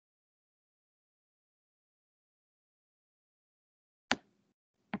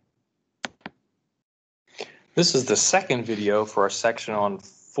This is the second video for our section on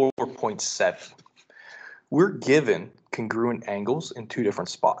 4.7. We're given congruent angles in two different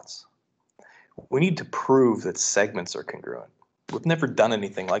spots. We need to prove that segments are congruent. We've never done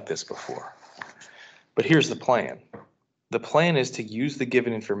anything like this before. But here's the plan. The plan is to use the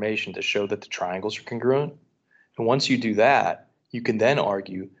given information to show that the triangles are congruent. And once you do that, you can then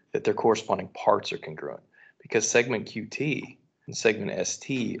argue that their corresponding parts are congruent, because segment QT and segment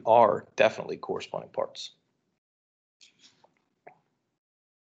ST are definitely corresponding parts.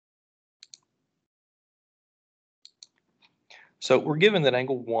 So we're given that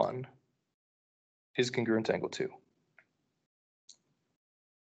angle 1 is congruent to angle 2.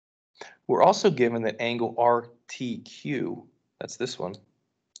 We're also given that angle RTQ, that's this one,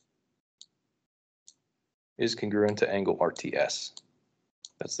 is congruent to angle RTS.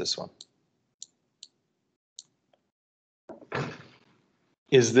 That's this one.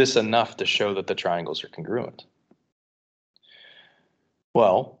 Is this enough to show that the triangles are congruent?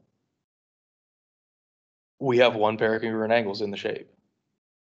 Well, we have one pair of congruent angles in the shape.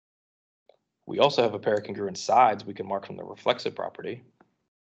 We also have a pair of congruent sides we can mark from the reflexive property.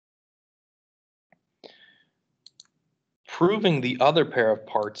 Proving the other pair of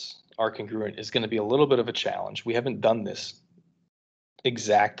parts are congruent is going to be a little bit of a challenge. We haven't done this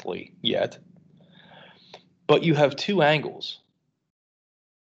exactly yet. But you have two angles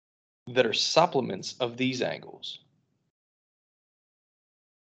that are supplements of these angles.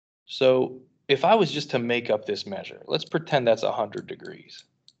 So if I was just to make up this measure, let's pretend that's 100 degrees.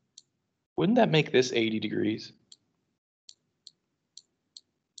 Wouldn't that make this 80 degrees?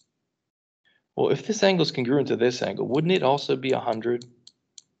 Well, if this angle is congruent to this angle, wouldn't it also be 100?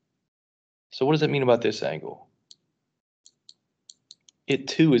 So what does that mean about this angle? It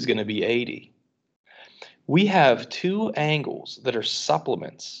too is going to be 80. We have two angles that are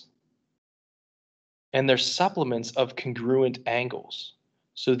supplements, and they're supplements of congruent angles.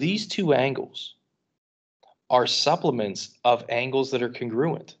 So these two angles are supplements of angles that are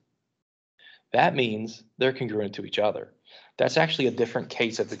congruent. That means they're congruent to each other. That's actually a different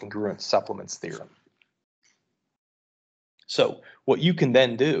case of the congruent supplements theorem. So what you can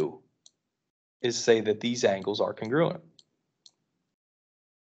then do is say that these angles are congruent.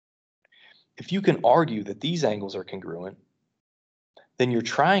 If you can argue that these angles are congruent, then your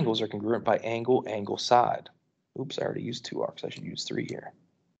triangles are congruent by angle, angle, side. Oops, I already used 2 arcs. I should use 3 here.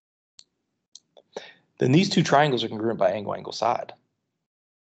 Then these two triangles are congruent by angle, angle, side.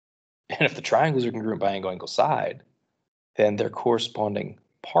 And if the triangles are congruent by angle, angle, side, then their corresponding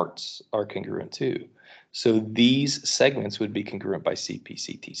parts are congruent too. So these segments would be congruent by CP,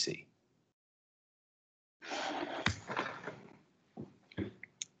 CTC.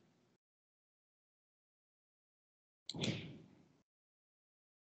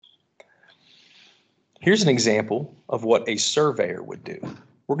 Here's an example of what a surveyor would do.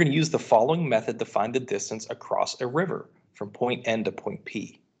 We're going to use the following method to find the distance across a river from point N to point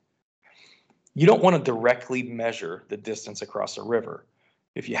P. You don't want to directly measure the distance across a river.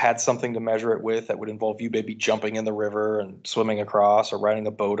 If you had something to measure it with, that would involve you maybe jumping in the river and swimming across or riding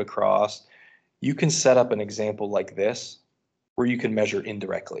a boat across. You can set up an example like this where you can measure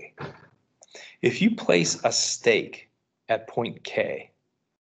indirectly. If you place a stake at point K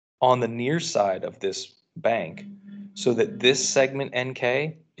on the near side of this bank so that this segment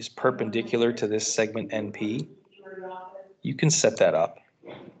NK is perpendicular to this segment NP, you can set that up.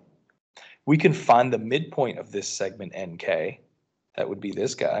 We can find the midpoint of this segment NK. That would be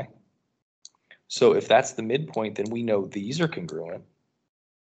this guy. So if that's the midpoint, then we know these are congruent.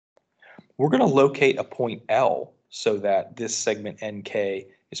 We're going to locate a point L so that this segment NK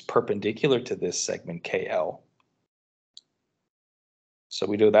is perpendicular to this segment KL. So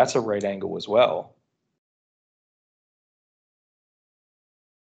we know that's a right angle as well.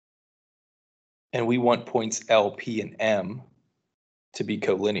 And we want points L, P, and M to be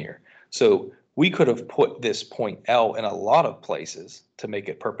collinear. So we could have put this point L in a lot of places to make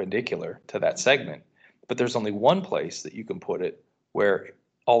it perpendicular to that segment, but there's only one place that you can put it where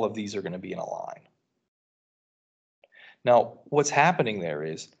all of these are going to be in a line. Now, what's happening there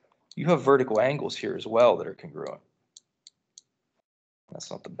is you have vertical angles here as well that are congruent. That's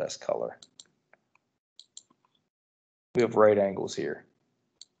not the best color. We have right angles here.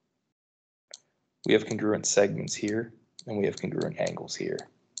 We have congruent segments here, and we have congruent angles here.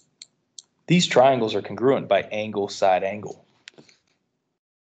 These triangles are congruent by angle, side, angle.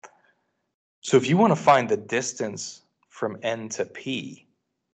 So if you want to find the distance from N to P,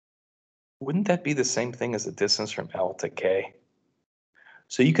 wouldn't that be the same thing as the distance from L to K?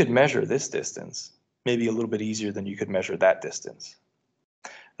 So you could measure this distance, maybe a little bit easier than you could measure that distance.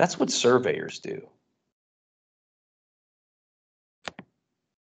 That's what surveyors do.